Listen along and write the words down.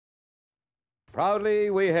Proudly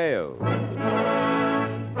we hail.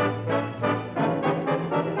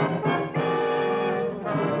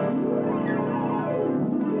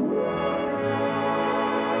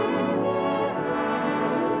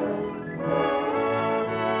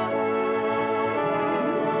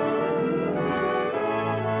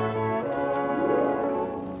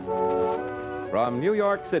 From New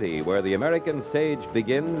York City, where the American stage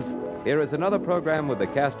begins, here is another program with a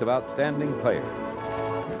cast of outstanding players.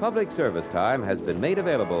 Public service time has been made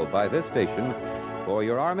available by this station for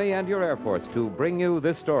your Army and your Air Force to bring you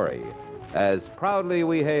this story, as proudly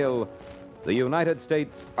we hail the United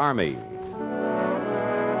States Army.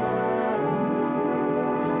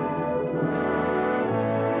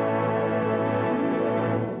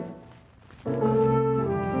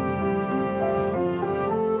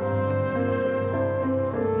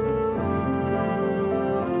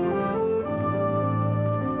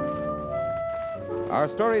 Our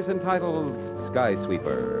story is entitled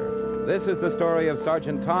Skysweeper. This is the story of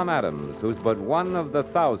Sergeant Tom Adams, who's but one of the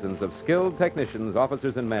thousands of skilled technicians,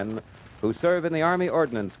 officers, and men who serve in the Army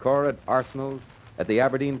Ordnance Corps at arsenals, at the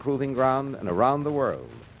Aberdeen Proving Ground, and around the world.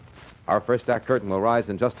 Our first act curtain will rise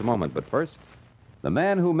in just a moment, but first, the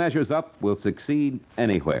man who measures up will succeed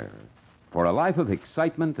anywhere. For a life of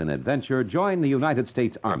excitement and adventure, join the United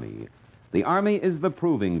States Army. The Army is the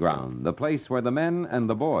proving ground, the place where the men and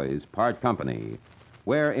the boys part company,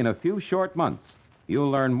 where in a few short months you'll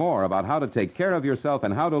learn more about how to take care of yourself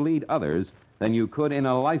and how to lead others than you could in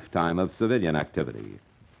a lifetime of civilian activity.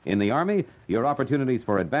 In the Army, your opportunities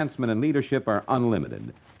for advancement and leadership are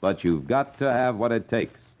unlimited, but you've got to have what it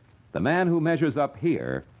takes. The man who measures up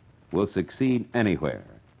here will succeed anywhere.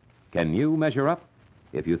 Can you measure up?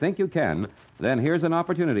 If you think you can, then here's an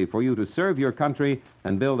opportunity for you to serve your country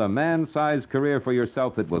and build a man-sized career for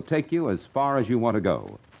yourself that will take you as far as you want to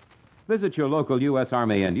go. Visit your local U.S.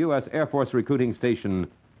 Army and U.S. Air Force recruiting station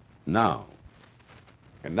now.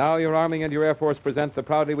 And now your Army and your Air Force present the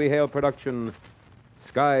proudly we hail production,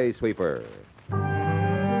 Skysweeper.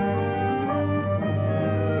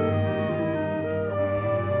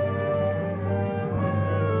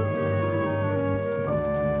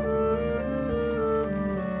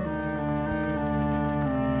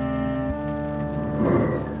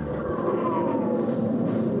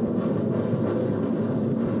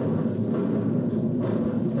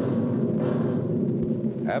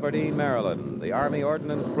 Aberdeen, Maryland, the Army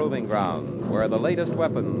Ordnance Proving Ground, where the latest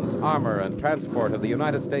weapons, armor, and transport of the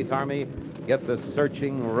United States Army get the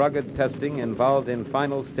searching, rugged testing involved in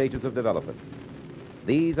final stages of development.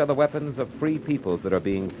 These are the weapons of free peoples that are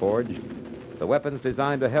being forged, the weapons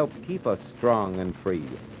designed to help keep us strong and free.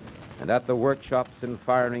 And at the workshops and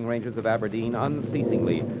firing ranges of Aberdeen,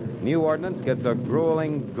 unceasingly, new ordnance gets a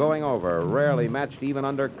grueling going over, rarely matched even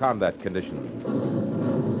under combat conditions.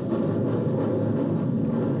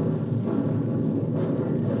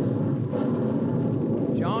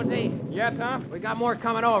 Jonesy? Yeah, Tom? We got more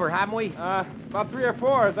coming over, haven't we? About 3 or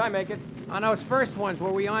 4 as I make it. On those first ones,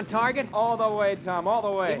 were we on target? All the way, Tom, all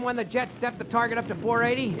the way. Even when the jet stepped the target up to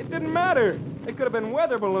 480? It didn't matter. It could have been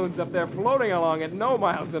weather balloons up there floating along at no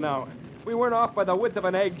miles an hour. We weren't off by the width of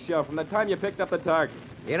an eggshell from the time you picked up the target.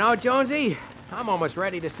 You know, Jonesy, I'm almost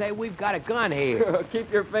ready to say we've got a gun here.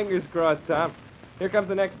 Keep your fingers crossed, Tom. Here comes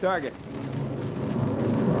the next target.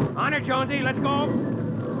 On her, Jonesy, let's go.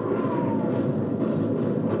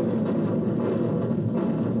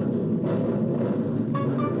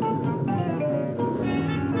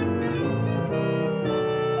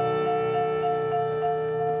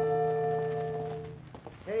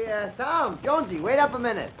 Tom, Jonesy, wait up a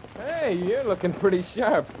minute. Hey, you're looking pretty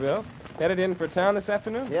sharp, Phil. Headed in for town this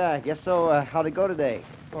afternoon? Yeah, I guess so. How'd it go today?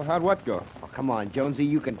 Well, how'd what go? Oh, come on, Jonesy,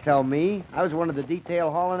 you can tell me. I was one of the detail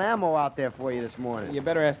hauling ammo out there for you this morning. You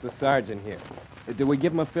better ask the sergeant here. Did we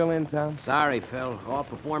give him a fill-in, Tom? Sorry, Phil. All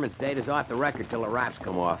performance data's off the record till the wraps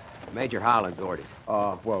come off. Major Holland's orders.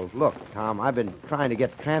 Well, look, Tom, I've been trying to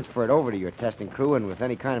get transferred over to your testing crew, and with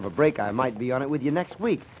any kind of a break, I might be on it with you next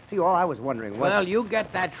week. See, all I was wondering was... Well, you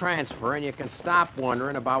get that transfer, and you can stop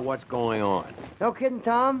wondering about what's going on. No kidding,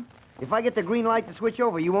 Tom? If I get the green light to switch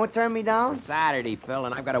over, you won't turn me down? Saturday, Phil,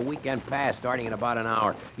 and I've got a weekend pass starting in about an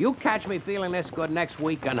hour. You catch me feeling this good next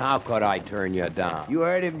week, and how could I turn you down? You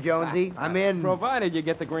heard him, Jonesy. I'm in. Provided you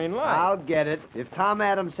get the green light. I'll get it. If Tom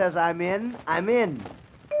Adams says I'm in, I'm in.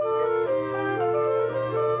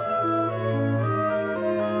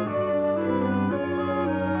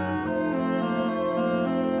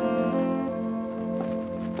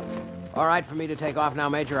 All right for me to take off now,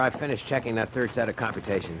 Major. I've finished checking that third set of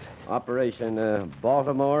computations. Operation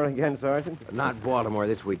Baltimore again, Sergeant? Not Baltimore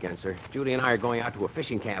this weekend, sir. Judy and I are going out to a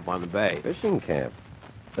fishing camp on the bay. Fishing camp?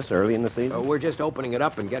 This early in the season? We're just opening it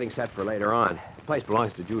up and getting set for later on. The place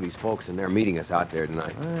belongs to Judy's folks, and they're meeting us out there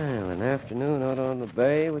tonight. Well, an afternoon out on the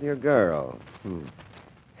bay with your girl.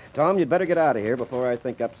 Tom, you'd better get out of here before I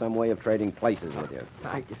think up some way of trading places with you.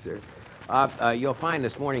 Thank you, sir. You'll find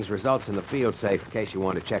this morning's results in the field safe in case you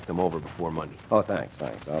want to check them over before Monday. Oh, thanks.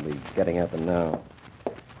 I'll be getting at them now.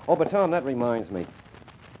 Oh, but Tom, that reminds me.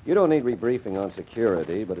 You don't need rebriefing on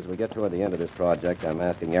security, but as we get toward the end of this project, I'm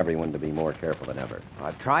asking everyone to be more careful than ever.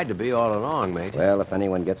 I've tried to be all along, Major. Well, if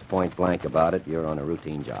anyone gets point blank about it, you're on a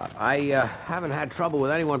routine job. I haven't had trouble with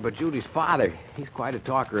anyone but Judy's father. He's quite a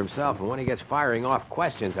talker himself, and when he gets firing off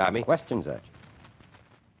questions at me... Questions at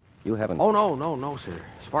you? You haven't... Oh, no, sir.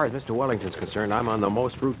 As far as Mr. Wellington's concerned, I'm on the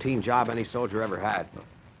most routine job any soldier ever had.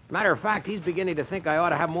 Matter of fact, he's beginning to think I ought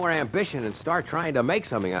to have more ambition and start trying to make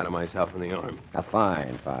something out of myself in the Army.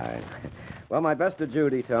 Fine. Well, my best to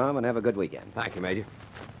Judy, Tom, and have a good weekend. Thank you, Major.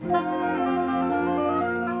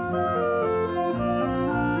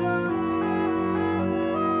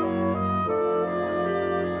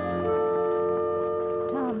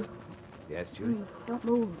 Tom. Yes, Judy? Don't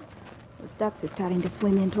move. Those ducks are starting to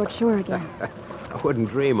swim in toward shore again. I wouldn't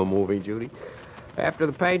dream of moving, Judy. After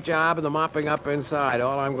the paint job and the mopping up inside,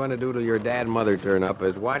 all I'm going to do till your dad and mother turn up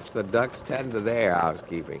is watch the ducks tend to their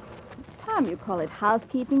housekeeping. Tom, you call it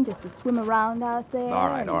housekeeping just to swim around out there? All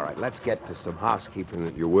right. Let's get to some housekeeping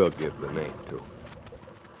that you will give the name to.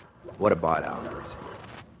 What about ours?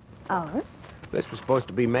 Ours? This was supposed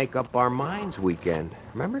to be Make Up Our Minds weekend.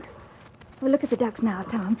 Remember? Well, look at the ducks now,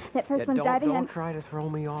 Tom. That first one's diving Don't and... try to throw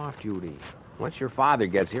me off, Judy. Once your father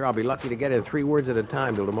gets here, I'll be lucky to get in 3 words at a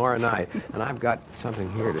time till tomorrow night. And I've got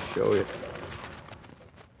something here to show you.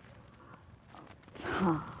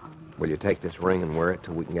 Tom. Will you take this ring and wear it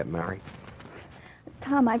till we can get married?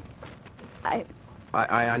 Tom, I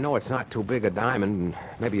know it's not too big a diamond, and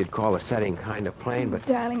maybe you'd call the setting kind of plain, but...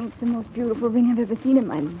 Darling, it's the most beautiful ring I've ever seen in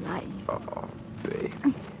my life. Oh, baby.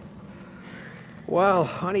 Well,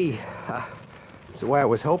 honey, it's the way I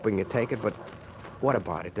was hoping you'd take it, but what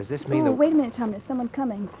about it? Does this mean that... wait a minute, Tom. There's someone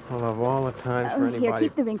coming. Well, of all the times for anybody... Here,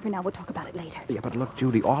 keep the ring for now. We'll talk about it later. Yeah, but look,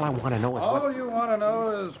 Judy, all I want to know is All you want to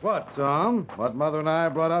know is what, Tom? What Mother and I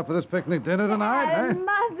brought out for this picnic dinner tonight, eh?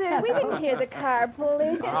 Mother, we didn't hear the car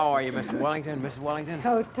pulling. How are you, Mr. Wellington? Mrs. Wellington?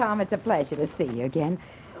 Oh, Tom, it's a pleasure to see you again.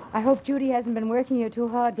 I hope Judy hasn't been working you too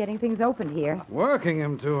hard getting things opened here. Working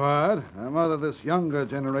him too hard? Mother, this younger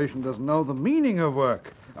generation doesn't know the meaning of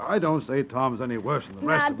work. I don't say Tom's any worse than the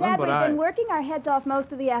rest of them, Dad, but we've been working our heads off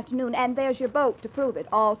most of the afternoon, and there's your boat to prove it.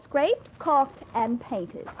 All scraped, caulked, and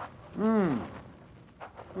painted. Well,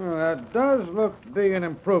 that does look to be an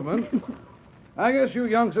improvement. I guess you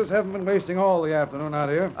youngsters haven't been wasting all the afternoon out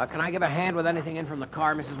here. Can I give a hand with anything in from the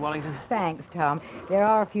car, Mrs. Wellington? Thanks, Tom. There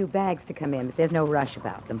are a few bags to come in, but there's no rush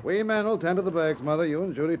about them. We men will tend to the bags, Mother. You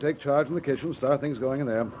and Judy take charge in the kitchen, start things going in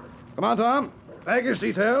there. Come on, Tom. Baggage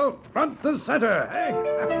detail, front and center, hey?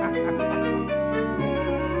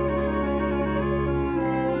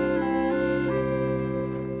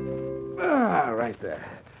 Right there.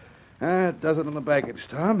 That does it on the baggage,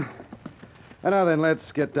 Tom. And now then,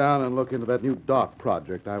 let's get down and look into that new dock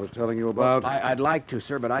project I was telling you about. Well, I'd like to,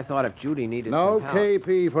 sir, but I thought if Judy needed No some help...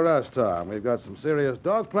 KP for us, Tom. We've got some serious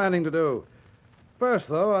dock planning to do. First,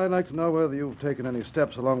 though, I'd like to know whether you've taken any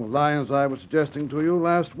steps along the lines I was suggesting to you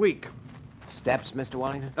last week. Steps, Mr.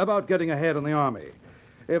 Wellington? About getting ahead in the Army.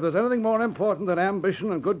 If there's anything more important than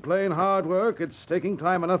ambition and good plain hard work, it's taking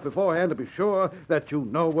time enough beforehand to be sure that you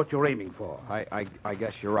know what you're aiming for. I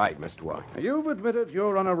guess you're right, Mr. Wellington. You've admitted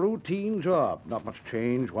you're on a routine job. Not much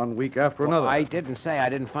change one week after another. I didn't say I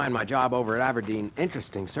didn't find my job over at Aberdeen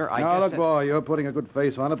interesting, sir. Now, look, boy, you're putting a good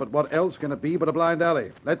face on it, but what else can it be but a blind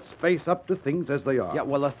alley? Let's face up to things as they are. Yeah,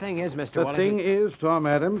 well, the thing is, Mr. The Wellington... thing is, Tom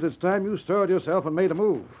Adams, it's time you stirred yourself and made a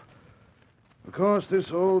move. Of course,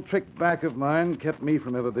 this old trick back of mine kept me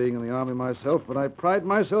from ever being in the Army myself, but I pride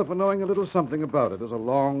myself in knowing a little something about it as a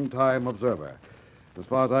long-time observer. As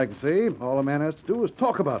far as I can see, all a man has to do is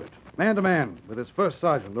talk about it, man to man, with his first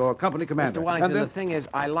sergeant or company commander. Mr. Wellington, And the thing is,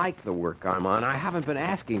 I like the work I'm on. I haven't been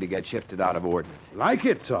asking to get shifted out of ordnance. Like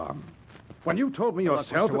it, Tom. When you told me Look,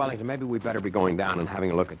 yourself... Mr. Wellington, maybe we better be going down and having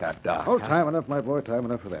a look at that dock. Oh, huh? time enough, my boy, time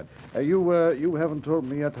enough for that. You haven't told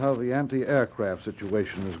me yet how the anti-aircraft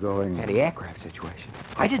situation is going. Anti-aircraft situation?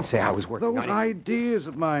 I didn't say I was working Those on ideas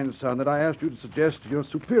of mine, son, that I asked you to suggest to your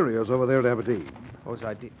superiors over there at Aberdeen. Those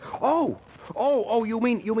ideas... Oh, you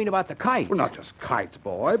mean about the kites? Well, not just kites,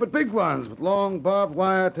 boy, but big ones with long barbed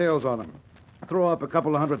wire tails on them. Throw up a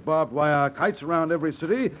couple of hundred barbed wire kites around every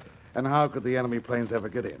city, and how could the enemy planes ever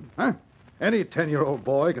get in, huh? Any 10-year-old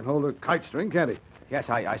boy can hold a kite string, can't he? Yes,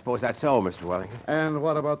 I suppose that's so, Mr. Wellington. And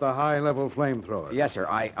what about the high-level flamethrower? Yes, sir.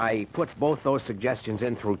 I put both those suggestions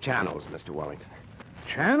in through channels, Mr. Wellington.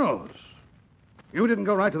 Channels? You didn't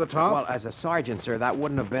go right to the top? Well, as a sergeant, sir, that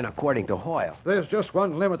wouldn't have been according to Hoyle. There's just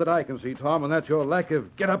one limit that I can see, Tom, and that's your lack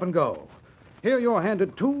of get up and go. Here you're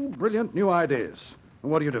handed two brilliant new ideas.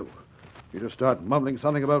 And what do? You just start mumbling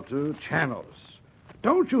something about channels.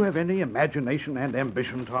 Don't you have any imagination and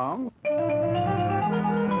ambition, Tom?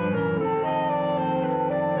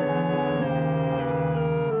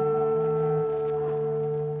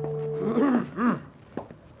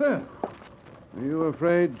 There. Are you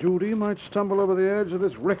afraid Judy might stumble over the edge of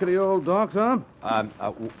this rickety old dock, Tom?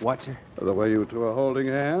 What, sir? The way you two are holding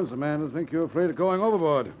hands, the man would think you're afraid of going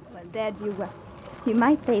overboard. Well, Dad, you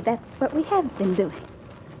might say that's what we have been doing.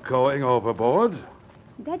 Going overboard?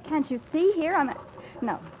 Dad, can't you see here?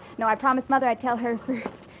 No, I promised Mother I'd tell her first.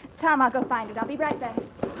 Tom, I'll go find it. I'll be right back.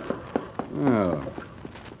 Oh.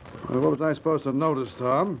 Well, what was I supposed to notice,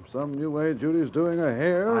 Tom? Some new way Judy's doing her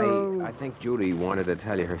hair? I think Judy wanted to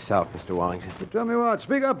tell you herself, Mr. Wellington. Tell me what.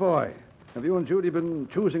 Speak up, boy. Have you and Judy been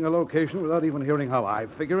choosing a location without even hearing how I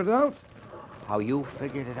figure it out? How you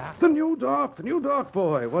figured it out? The new dock,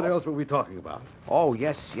 boy. What else were we talking about? Oh,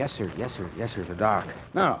 yes, sir, the dock.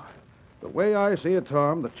 Now, the way I see it,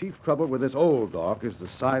 Tom, the chief trouble with this old dock is the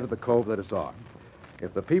side of the cove that it's on.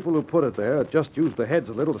 If the people who put it there had just used the heads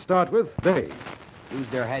a little to start with, they Use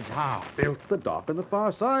their heads how? built the dock on the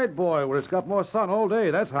far side, boy, where it's got more sun all day.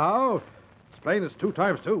 That's how. It's plain it's 2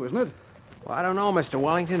 times 2, isn't it? Well, I don't know, Mr.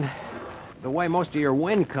 Wellington. The way most of your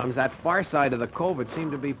wind comes, that far side of the cove would seem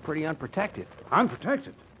to be pretty unprotected.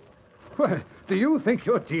 Unprotected? Well, do you think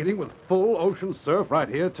you're dealing with full ocean surf right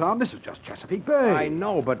here, Tom? This is just Chesapeake Bay. I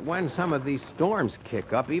know, but when some of these storms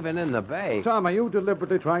kick up, even in the bay... Tom, are you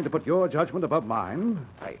deliberately trying to put your judgment above mine?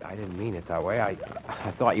 I didn't mean it that way. I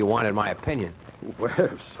thought you wanted my opinion. Well,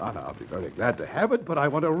 son, I'll be very glad to have it, but I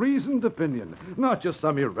want a reasoned opinion, not just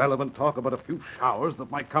some irrelevant talk about a few showers that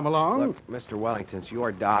might come along. Look, Mr. Wellington, it's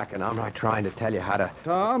your dock, and I'm not trying to tell you how to...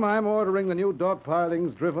 Tom, I'm ordering the new dock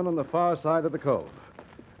pilings driven on the far side of the cove.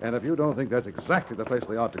 And if you don't think that's exactly the place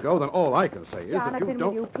they ought to go, then all I can say is that Jonathan, you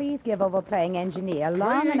don't... will you please give over playing engineer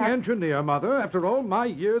long Playing enough? engineer, Mother, after all my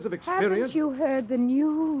years of experience... Haven't you heard the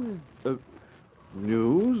news?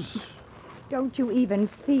 News? Don't you even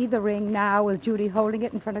see the ring now with Judy holding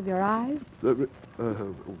it in front of your eyes? Well,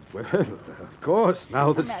 of course,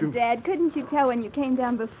 now that Now, you... Dad, couldn't you tell when you came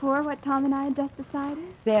down before what Tom and I had just decided?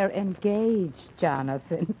 They're engaged,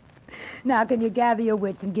 Jonathan. Now, can you gather your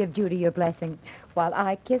wits and give Judy your blessing while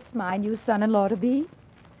I kiss my new son-in-law-to-be?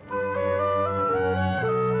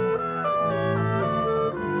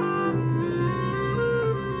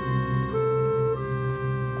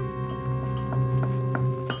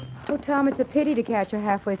 Oh, Tom, it's a pity to catch her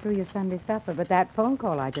halfway through your Sunday supper, but that phone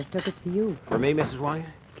call I just took is for you. For me, Mrs.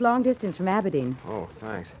 Wellington? It's long distance from Aberdeen. Oh,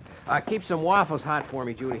 thanks. Keep some waffles hot for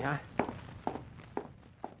me, Judy, huh?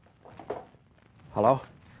 Hello?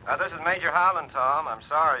 This is Major Howland, Tom. I'm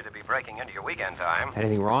sorry to be breaking into your weekend time.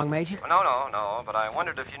 Anything wrong, Major? Well, no, but I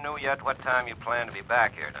wondered if you knew yet what time you plan to be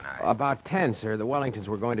back here tonight. About 10, sir. The Wellingtons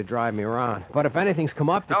were going to drive me around. But if anything's come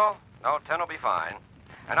up... No, 10 will be fine.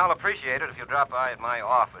 And I'll appreciate it if you'll drop by at my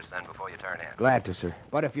office then before you turn in. Glad to, sir.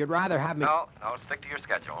 But if you'd rather have me... No, stick to your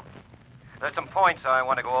schedule. There's some points I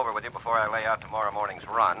want to go over with you before I lay out tomorrow morning's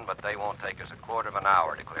run, but they won't take us a quarter of an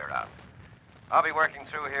hour to clear out. I'll be working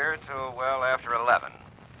through here till, well, after 11.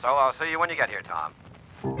 So I'll see you when you get here, Tom.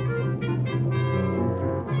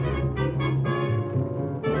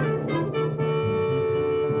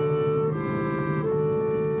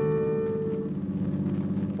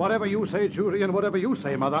 Whatever you say, Judy, and whatever you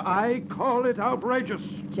say, Mother, I call it outrageous.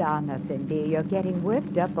 Jonathan, dear, you're getting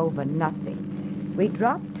worked up over nothing. We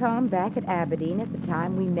dropped Tom back at Aberdeen at the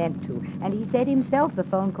time we meant to, and he said himself the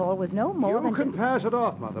phone call was no more than... You can pass it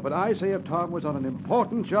off, Mother, but I say if Tom was on an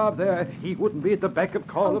important job there, he wouldn't be at the beck of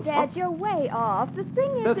call of... Dad, you're way off. The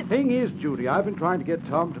thing is... The thing is, Judy, I've been trying to get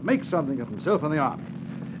Tom to make something of himself in the Army.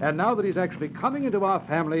 And now that he's actually coming into our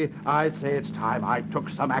family, I'd say it's time I took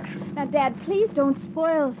some action. Now, Dad, please don't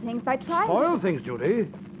spoil things by trying... Spoil things, Judy?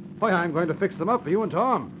 Why, I'm going to fix them up for you and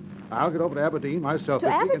Tom. I'll get over to Aberdeen myself. To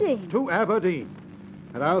Aberdeen? To Aberdeen.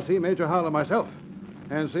 And I'll see Major Howland myself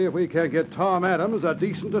and see if we can get Tom Adams a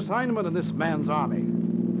decent assignment in this man's army.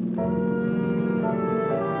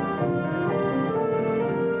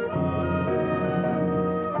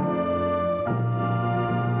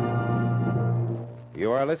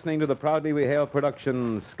 You are listening to the proudly we hail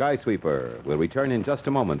production Skysweeper. We'll return in just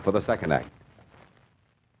a moment for the second act.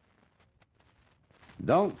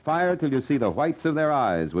 Don't fire till you see the whites of their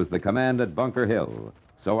eyes was the command at Bunker Hill.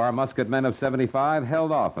 So our musket men of 75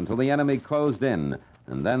 held off until the enemy closed in,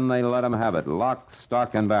 and then they let 'em have it, lock,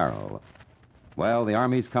 stock, and barrel. Well, the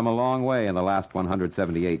Army's come a long way in the last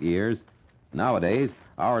 178 years. Nowadays,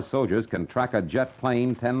 our soldiers can track a jet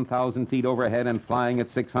plane 10,000 feet overhead and flying at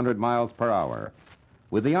 600 miles per hour.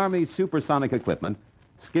 With the Army's supersonic equipment,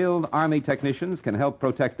 skilled Army technicians can help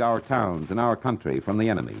protect our towns and our country from the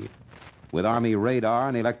enemy. With Army radar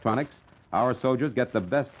and electronics, our soldiers get the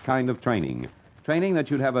best kind of training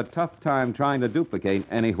that you'd have a tough time trying to duplicate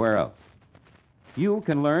anywhere else. You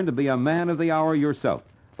can learn to be a man of the hour yourself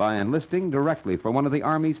by enlisting directly for one of the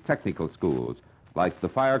Army's technical schools, like the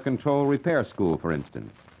Fire Control Repair School, for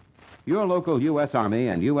instance. Your local U.S. Army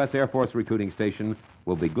and U.S. Air Force recruiting station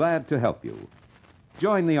will be glad to help you.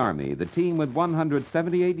 Join the Army, the team with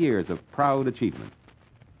 178 years of proud achievement.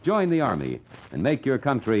 Join the Army and make your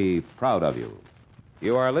country proud of you.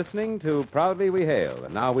 You are listening to Proudly We Hail,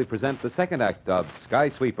 and now we present the second act of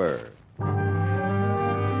Skysweeper.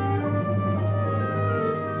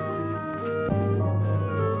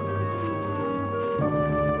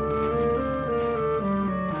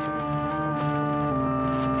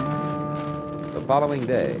 The following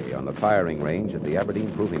day, on the firing range at the Aberdeen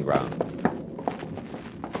Proving Ground.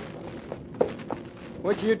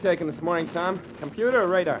 What you taking this morning, Tom? Computer or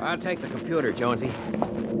radar? I'll take the computer, Jonesy.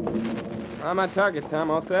 I'm on target, Tom.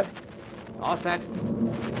 All set? All set.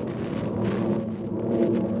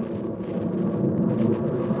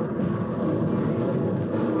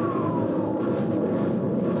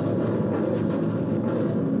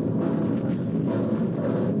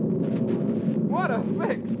 What a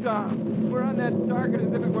fix, Tom. We're on that target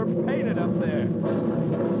as if it were painted up there.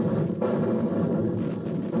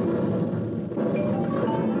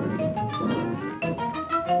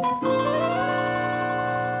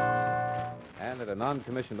 And at a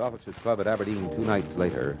non-commissioned officers' club at Aberdeen 2 nights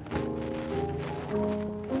later.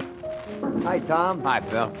 Hi, Tom. Hi,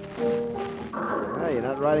 Phil. Hey, you're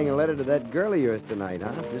not writing a letter to that girl of yours tonight,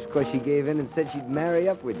 huh? Just because she gave in and said she'd marry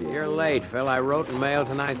up with you. You're late, Phil. I wrote and mailed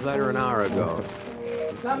tonight's letter an hour ago.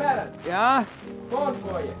 Tom Adams, Yeah? phone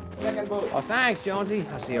for you. Second booth. Oh, thanks, Jonesy.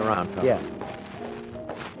 I'll see you around, Phil. Yeah.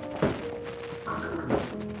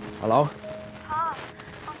 Hello? Tom,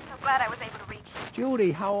 I'm so glad I was able to reach you.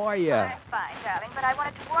 Judy, how are you? I'm fine, darling, but I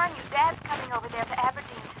wanted to warn you, Dad's coming over there to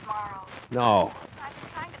Aberdeen tomorrow. No. I've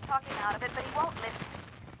been trying to talk him out of it, but he won't listen.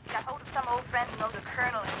 He got hold of some old friend who knows a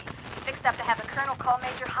colonel, and he fixed up to have the colonel call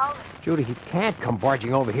Major Howland. Judy, he can't come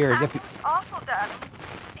barging over here as if he... It's awful, darling.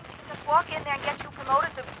 He can just walk in there and get you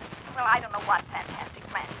promoted to... Well, I don't know what fantastic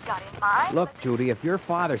plan he's got in mind. Look, but Judy, if your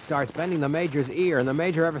father starts bending the Major's ear and the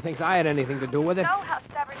Major ever thinks I had anything to do with you it... know how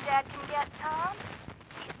stubborn Dad can get, Tom.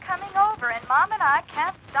 He's coming over, and Mom and I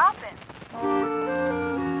can't stop him.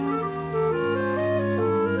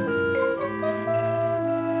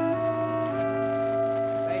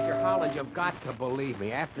 Major Howland, you've got to believe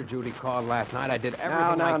me. After Judy called last night, I did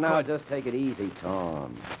everything I Now, could. just take it easy,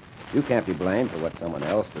 Tom. You can't be blamed for what someone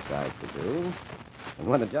else decides to do. And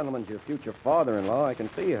when the gentleman's your future father-in-law, I can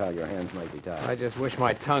see how your hands might be tied. I just wish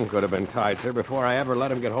my tongue could have been tied, sir, before I ever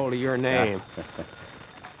let him get hold of your name.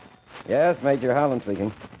 Yes, Major Howland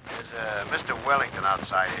speaking. There's Mr. Wellington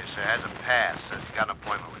outside here, sir. Has a pass. Says he's got an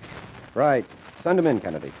appointment with you. Right. Send him in,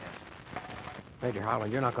 Kennedy. Major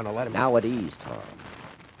Howland, you're not going to let him... Now at ease, Tom.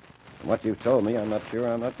 From what you've told me, I'm not sure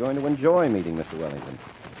I'm not going to enjoy meeting Mr. Wellington.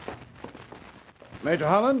 Major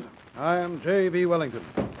Holland, I am J.B. Wellington.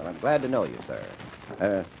 Well, I'm glad to know you, sir.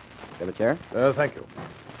 Have a chair? Thank you.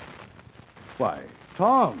 Why,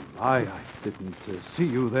 Tom, I didn't see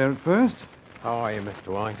you there at first. How are you, Mr.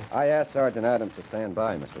 Wellington? I asked Sergeant Adams to stand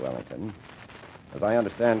by, Mr. Wellington. As I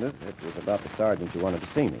understand it, it was about the sergeant you wanted to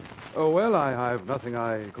see me. Oh, well, I've nothing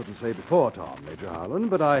I couldn't say before, Tom, Major Howland,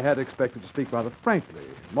 but I had expected to speak rather frankly,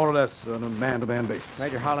 more or less on a man-to-man basis.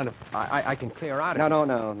 Major Howland, if I can clear out...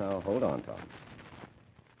 No. Hold on, Tom.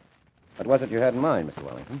 What was it you had in mind, Mr.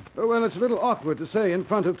 Wellington? Oh, well, it's a little awkward to say in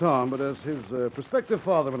front of Tom, but as his prospective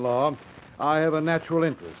father-in-law, I have a natural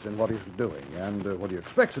interest in what he's doing and what he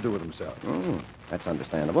expects to do with himself. That's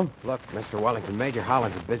understandable. Look, Mr. Wellington, Major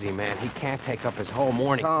Howland's a busy man. He can't take up his whole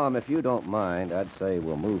morning. Tom, if you don't mind, I'd say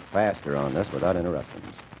we'll move faster on this without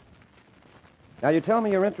interruptions. Now, you tell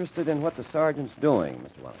me you're interested in what the sergeant's doing,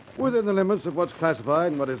 Mr. Wellington. Within the limits of what's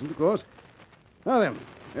classified and what isn't, of course. Now then,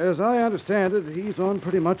 as I understand it, he's on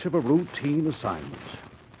pretty much of a routine assignment.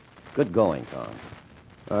 Good going, Tom.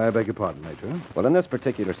 I beg your pardon, Major. Well, in this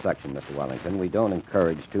particular section, Mr. Wellington, we don't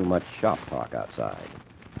encourage too much shop talk outside.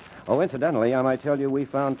 Oh, incidentally, I might tell you we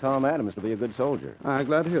found Tom Adams to be a good soldier. I'm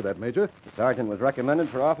glad to hear that, Major. The sergeant was recommended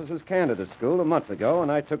for officers' candidate school a month ago,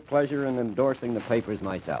 and I took pleasure in endorsing the papers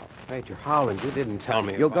myself. Major Howland, you didn't tell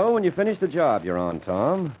me You'll about... go when you finish the job you're on,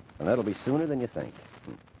 Tom, and that'll be sooner than you think.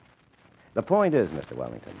 The point is, Mr.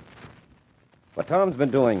 Wellington, what Tom's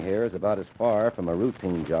been doing here is about as far from a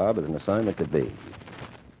routine job as an assignment could be.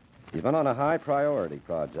 He's been on a high-priority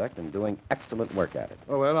project and doing excellent work at it.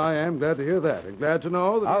 Oh, well, I am glad to hear that, and glad to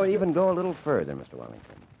know that... I'll even go a little further, Mr.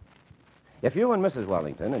 Wellington. If you and Mrs.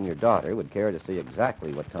 Wellington and your daughter would care to see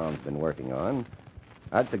exactly what Tom's been working on,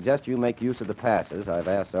 I'd suggest you make use of the passes I've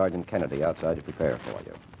asked Sergeant Kennedy outside to prepare for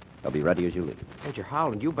you. They'll be ready as you leave. Major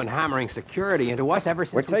Howland, you've been hammering security into us ever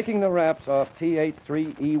since... We're taking the wraps off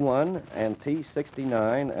T83E1 and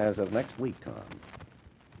T69 as of next week, Tom.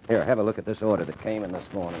 Here, have a look at this order that came in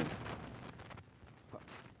this morning.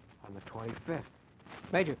 On the 25th.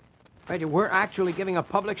 Major, we're actually giving a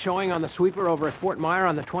public showing on the sweeper over at Fort Myer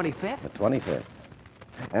on the 25th? The 25th.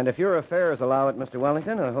 And if your affairs allow it, Mr.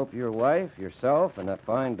 Wellington, I hope your wife, yourself, and that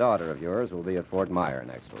fine daughter of yours will be at Fort Myer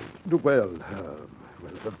next week. Well,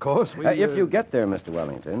 of course, we... If you get there, Mr.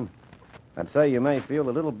 Wellington, I'd say you may feel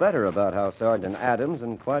a little better about how Sergeant Adams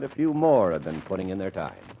and quite a few more have been putting in their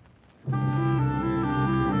time.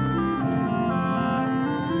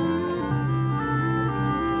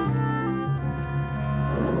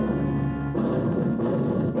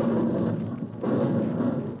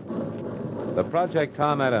 The project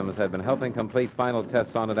Tom Adams had been helping complete final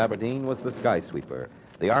tests on at Aberdeen was the Skysweeper,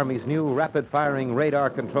 the Army's new rapid-firing,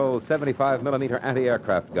 radar-controlled 75-millimeter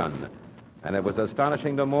anti-aircraft gun. And it was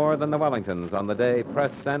astonishing to more than the Wellingtons on the day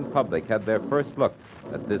press and public had their first look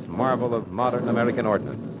at this marvel of modern American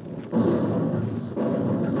ordnance.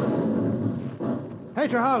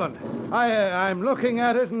 Major Howland, I'm looking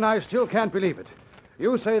at it, and I still can't believe it.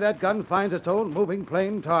 You say that gun finds its own moving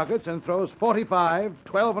plane targets and throws 45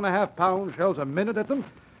 12.5-pound shells a minute at them?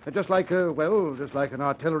 Just like an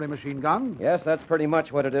artillery machine gun? Yes, that's pretty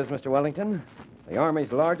much what it is, Mr. Wellington. The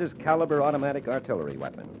Army's largest caliber automatic artillery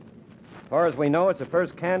weapon. As far as we know, it's the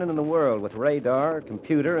first cannon in the world with radar,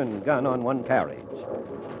 computer, and gun on one carriage.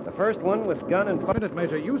 The first one with gun and... Wait a minute,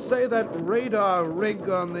 Major. You say that radar rig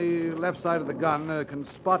on the left side of the gun can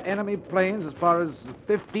spot enemy planes as far as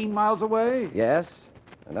 15 miles away? Yes,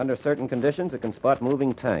 and under certain conditions, it can spot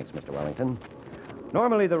moving tanks, Mr. Wellington.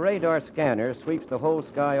 Normally, the radar scanner sweeps the whole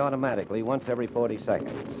sky automatically once every 40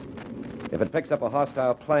 seconds. If it picks up a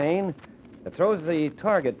hostile plane, it throws the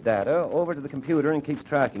target data over to the computer and keeps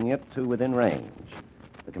tracking it to within range.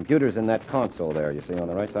 The computer's in that console there, you see, on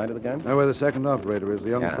the right side of the gun? Where the second operator is,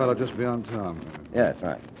 the young Yeah. fellow just beyond Tom. Yes,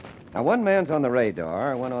 right. Now, one man's on the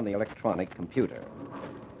radar, one on the electronic computer.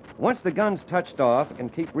 Once the gun's touched off, it can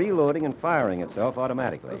keep reloading and firing itself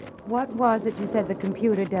automatically. What was it you said the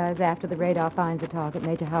computer does after the radar finds a target,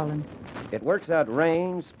 Major Howland? It works out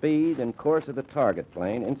range, speed, and course of the target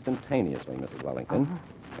plane instantaneously, Mrs. Wellington,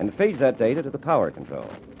 and feeds that data to the power control.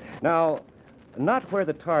 Now, not where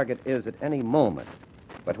the target is at any moment,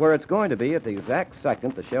 but where it's going to be at the exact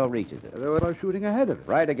second the shell reaches it. They were shooting ahead of it.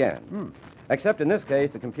 Right again. Except in this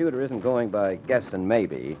case, the computer isn't going by guess and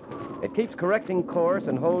maybe. It keeps correcting course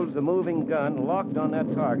and holds the moving gun locked on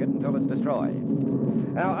that target until it's destroyed.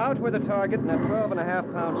 Now, out where the target and that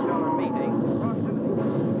 12.5-pound shell are meeting...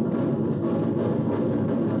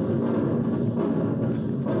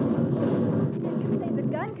 You say the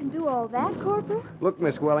gun can do all that, Corporal? Look,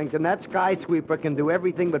 Miss Wellington, that Skysweeper can do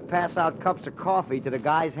everything but pass out cups of coffee to the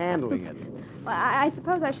guys handling it. Well, I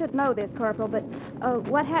suppose I should know this, Corporal, but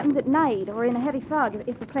what happens at night or in a heavy fog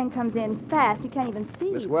if the plane comes in fast? You can't even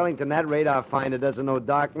see. Miss Wellington, that radar finder doesn't know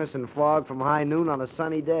darkness and fog from high noon on a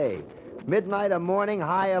sunny day. Midnight or morning,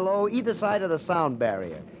 high or low, either side of the sound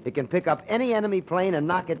barrier. It can pick up any enemy plane and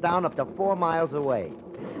knock it down up to 4 miles away.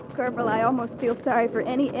 Corporal, I almost feel sorry for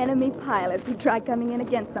any enemy pilots who try coming in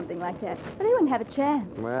against something like that. But they wouldn't have a chance.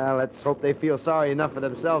 Well, let's hope they feel sorry enough for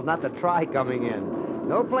themselves not to try coming in.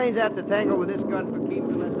 No planes have to tangle with this gun for keeps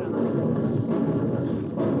unless they're...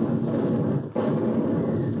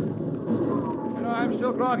 You know, I'm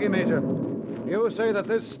still groggy, Major. You say that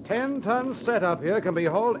this 10-ton setup here can be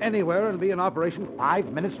hauled anywhere and be in operation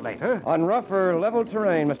 5 minutes later? On rough or level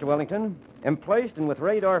terrain, Mr. Wellington, emplaced and with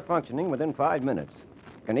radar functioning within 5 minutes.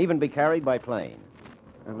 Can even be carried by plane.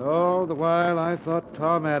 And all the while, I thought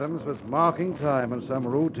Tom Adams was marking time on some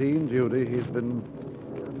routine duty. He's been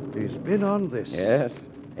on this. Yes,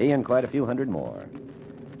 he and quite a few hundred more.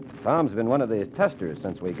 Tom's been one of the testers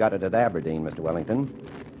since we got it at Aberdeen, Mr. Wellington.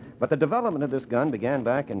 But the development of this gun began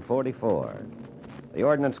back in '44. The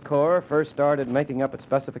Ordnance Corps first started making up its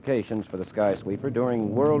specifications for the Skysweeper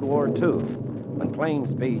during World War II, when plane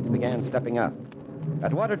speeds began stepping up.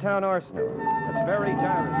 At Watertown Arsenal, its very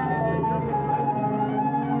gyroscope.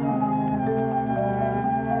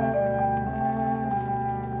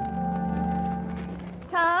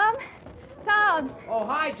 Tom! Oh,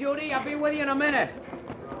 hi, Judy. I'll be with you in a minute.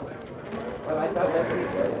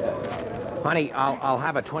 Honey, I'll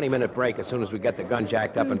have a 20-minute break as soon as we get the gun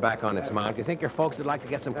jacked up and back on its mount. Do you think your folks would like to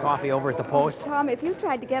get some coffee over at the post? Tom, if you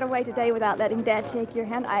tried to get away today without letting Dad shake your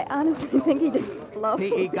hand, I honestly think he'd explode.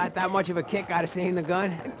 He got that much of a kick out of seeing the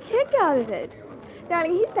gun? Kick out of it.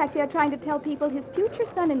 Darling, he's back there trying to tell people his future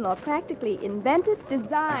son-in-law practically invented,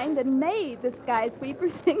 designed, and made the Skysweeper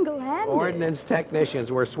single-handed. Ordnance technicians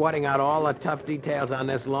were sweating out all the tough details on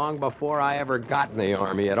this long before I ever got in the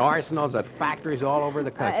Army, at arsenals, at factories all over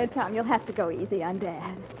the country. Tom, you'll have to go easy on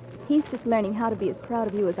Dad. He's just learning how to be as proud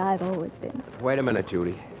of you as I've always been. Wait a minute,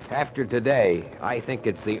 Judy. After today, I think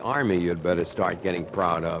it's the Army you'd better start getting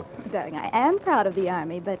proud of. Darling, I am proud of the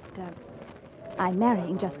Army, but I'm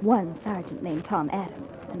marrying just one sergeant named Tom Adams.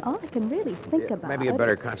 And all I can really think about... Maybe you'd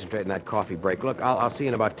better concentrate on that coffee break. Look, I'll see you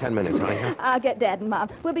in about 10 minutes, honey. Huh? I'll get Dad and Mom.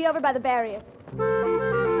 We'll be over by the barrier.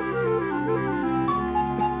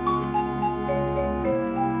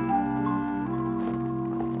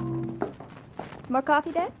 More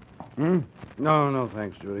coffee, Dad? No,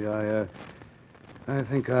 thanks, Judy. I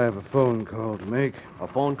think I have a phone call to make. A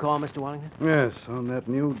phone call, Mr. Wellington? Yes, on that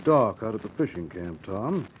new dock out at the fishing camp,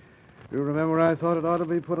 Tom. You remember I thought it ought to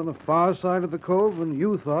be put on the far side of the cove, and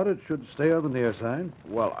you thought it should stay on the near side?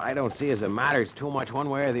 Well, I don't see as it matters too much one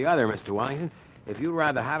way or the other, Mr. Wellington. If you'd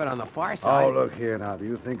rather have it on the far side... Oh, look here now. Do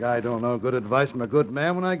you think I don't know good advice from a good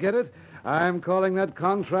man when I get it? I'm calling that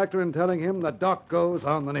contractor and telling him the dock goes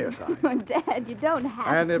on the near side. Oh, Dad, you don't have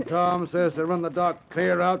And to. if Tom says to run the dock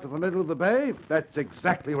clear out to the middle of the bay, that's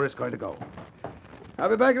exactly where it's going to go. I'll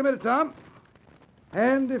be back in a minute, Tom.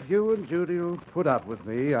 And if you and Judy will put up with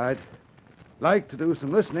me, I'd like to do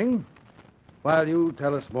some listening while you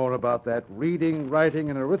tell us more about that reading,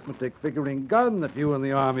 writing, and arithmetic figuring gun that you and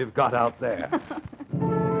the Army have got out there.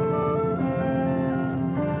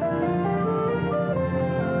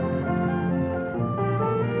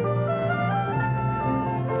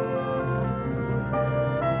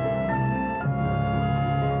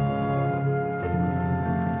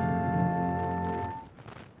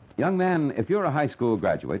 Young man, if you're a high school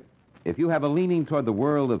graduate, if you have a leaning toward the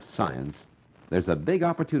world of science, there's a big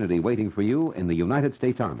opportunity waiting for you in the United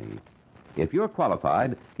States Army. If you're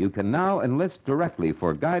qualified, you can now enlist directly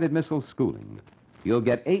for guided missile schooling. You'll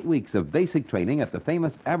get 8 weeks of basic training at the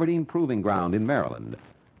famous Aberdeen Proving Ground in Maryland.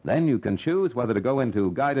 Then you can choose whether to go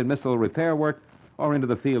into guided missile repair work or into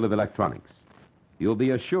the field of electronics. You'll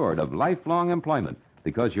be assured of lifelong employment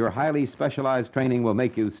because your highly specialized training will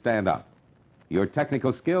make you stand out. Your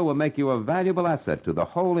technical skill will make you a valuable asset to the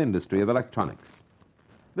whole industry of electronics.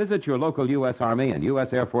 Visit your local U.S. Army and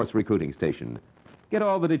U.S. Air Force recruiting station. Get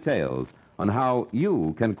all the details on how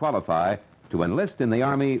you can qualify to enlist in the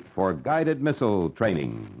Army for guided missile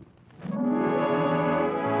training.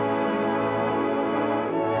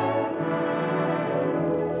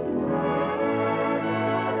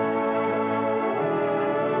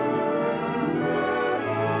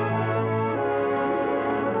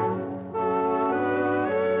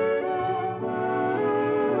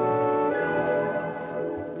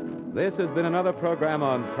 This has been another program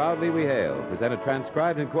on Proudly We Hail, presented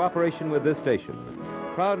transcribed in cooperation with this station.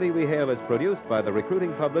 Proudly We Hail is produced by the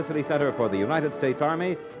Recruiting Publicity Center for the United States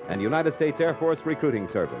Army and United States Air Force Recruiting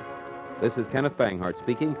Service. This is Kenneth Banghart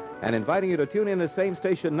speaking and inviting you to tune in this same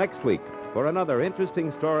station next week for another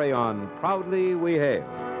interesting story on Proudly We Hail.